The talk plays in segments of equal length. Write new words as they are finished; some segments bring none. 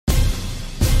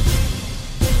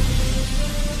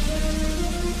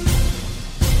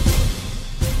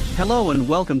Hello and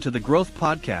welcome to the Growth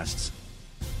Podcasts.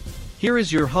 Here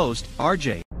is your host,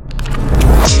 RJ.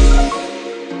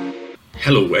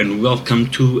 Hello and welcome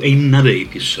to another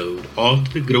episode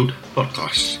of the Growth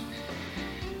Podcast.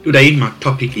 Today my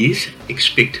topic is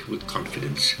expect with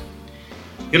confidence.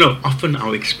 Often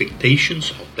our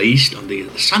expectations are based on the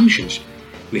assumptions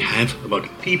we have about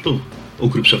people or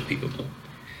groups of people.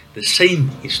 The same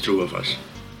is true of us.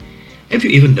 Have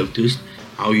you ever noticed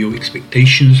how your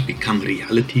expectations become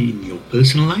reality in your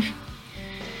personal life?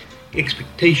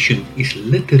 Expectation is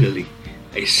literally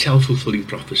a self-fulfilling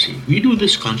prophecy. We do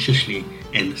this consciously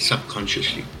and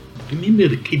subconsciously. Remember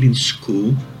the kid in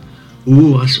school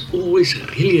who was always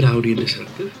really rowdy and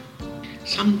disruptive?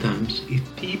 Sometimes if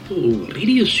people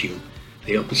already assume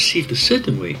they are perceived a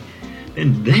certain way,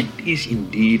 then that is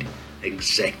indeed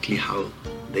exactly how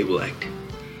they will act,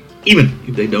 even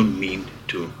if they don't mean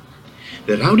to.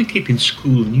 The rowdy kid in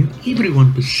school knew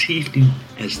everyone perceived him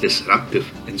as disruptive,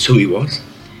 and so he was.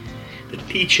 The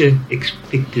teacher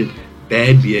expected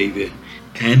bad behavior,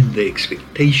 and the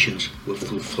expectations were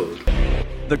fulfilled.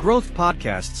 The Growth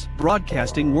Podcasts,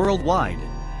 broadcasting worldwide.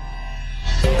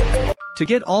 To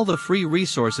get all the free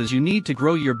resources you need to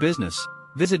grow your business,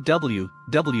 visit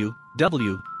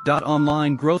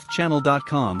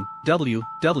www.onlinegrowthchannel.com,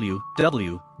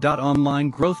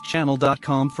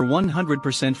 www.onlinegrowthchannel.com for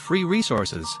 100% free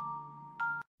resources.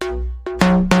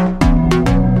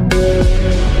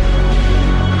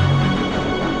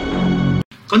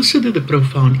 Consider the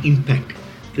profound impact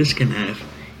this can have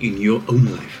in your own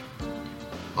life.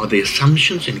 Are the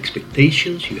assumptions and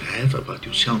expectations you have about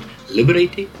yourself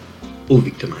liberating or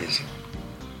victimizing?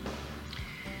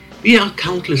 There are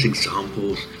countless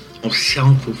examples of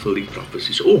self-fulfilling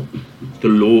prophecies or the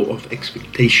law of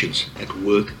expectations at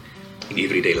work in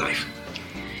everyday life.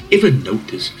 Ever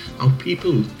notice how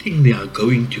people who think they are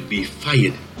going to be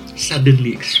fired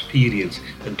suddenly experience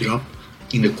a drop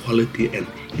in the quality and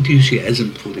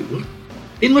enthusiasm for their work?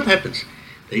 Then what happens?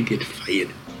 They get fired.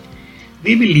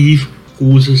 Their belief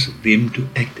causes them to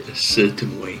act a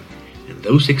certain way, and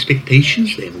those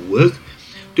expectations then work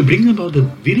to bring about the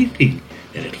very thing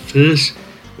that at first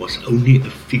was only a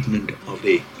figment of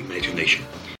their imagination.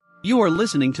 You are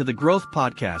listening to the Growth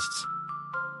Podcasts.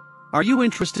 Are you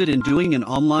interested in doing an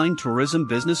online tourism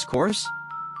business course?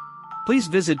 Please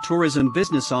visit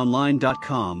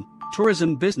tourismbusinessonline.com,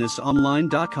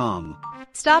 tourismbusinessonline.com.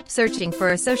 Stop searching for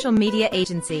a social media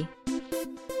agency.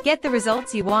 Get the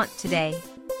results you want today.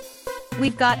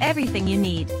 We've got everything you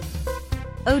need.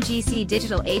 OGC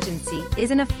Digital Agency is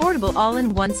an affordable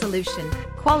all-in-one solution,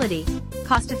 quality,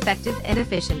 cost-effective and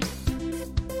efficient.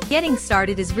 Getting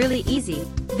started is really easy.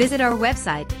 Visit our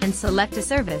website and select a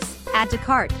service, add to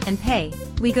cart and pay.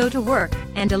 We go to work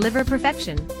and deliver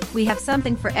perfection. We have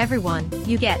something for everyone.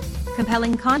 You get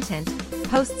compelling content,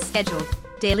 posts scheduled,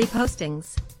 daily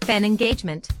postings, fan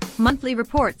engagement, monthly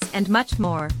reports and much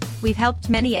more. We've helped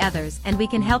many others and we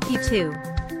can help you too.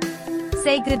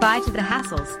 Say goodbye to the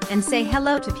hassles and say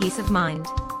hello to peace of mind.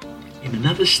 In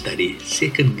another study,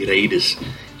 second graders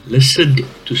listened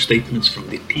to statements from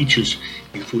their teachers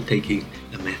before taking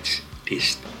a maths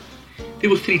test. There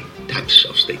were three types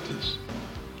of statements: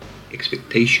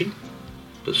 expectation,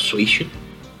 persuasion,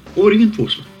 or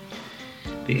reinforcement.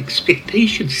 The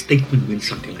expectation statement went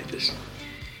something like this: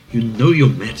 you know your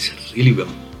maths really well,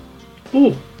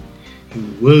 or you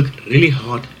worked really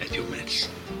hard at your maths.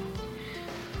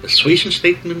 Persuasion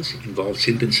statements involve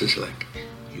sentences like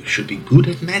you should be good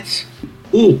at maths,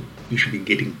 or you should be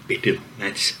getting better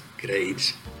maths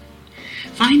grades.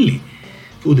 Finally,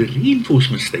 for the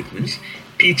reinforcement statements,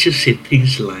 teachers said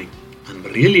things like I'm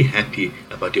really happy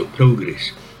about your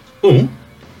progress, or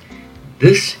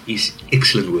this is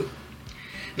excellent work.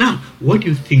 Now, what do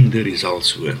you think the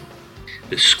results were?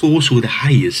 The scores were the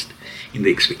highest in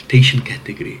the expectation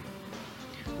category.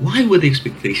 Why were the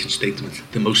expectation statements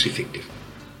the most effective?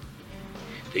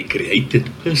 They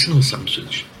created personal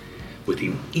assumptions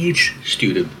within each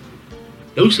student.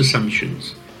 Those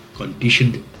assumptions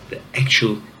conditioned the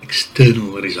actual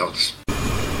external results.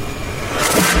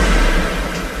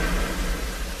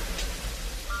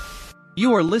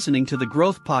 You are listening to the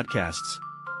Growth Podcasts.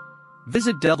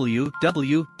 Visit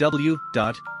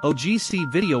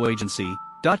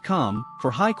www.ogcvideoagency.com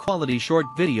for high-quality short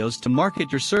videos to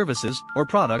market your services or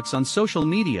products on social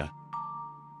media.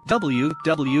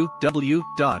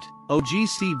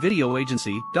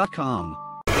 www.ogcvideoagency.com.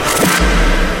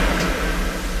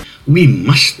 We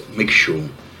must make sure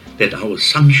that our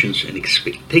assumptions and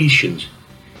expectations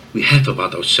we have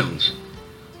about ourselves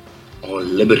are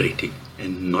liberating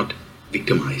and not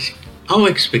victimizing. Our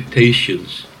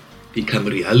expectations become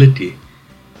reality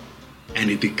and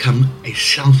it become a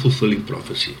self-fulfilling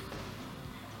prophecy.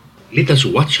 Let us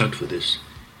watch out for this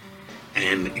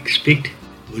and expect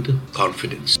with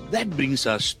confidence. That brings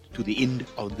us to the end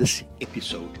of this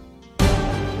episode.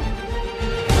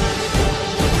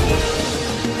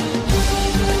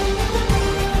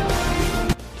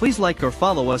 Please like or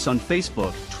follow us on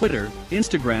Facebook, Twitter,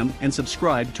 Instagram, and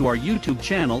subscribe to our YouTube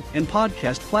channel and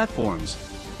podcast platforms.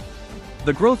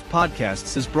 The Growth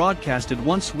Podcasts is broadcasted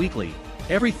once weekly,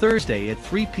 every Thursday at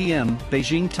 3 p.m.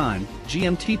 Beijing time,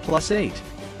 GMT +8.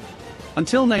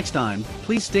 Until next time,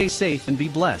 please stay safe and be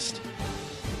blessed.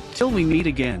 Till we meet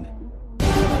again.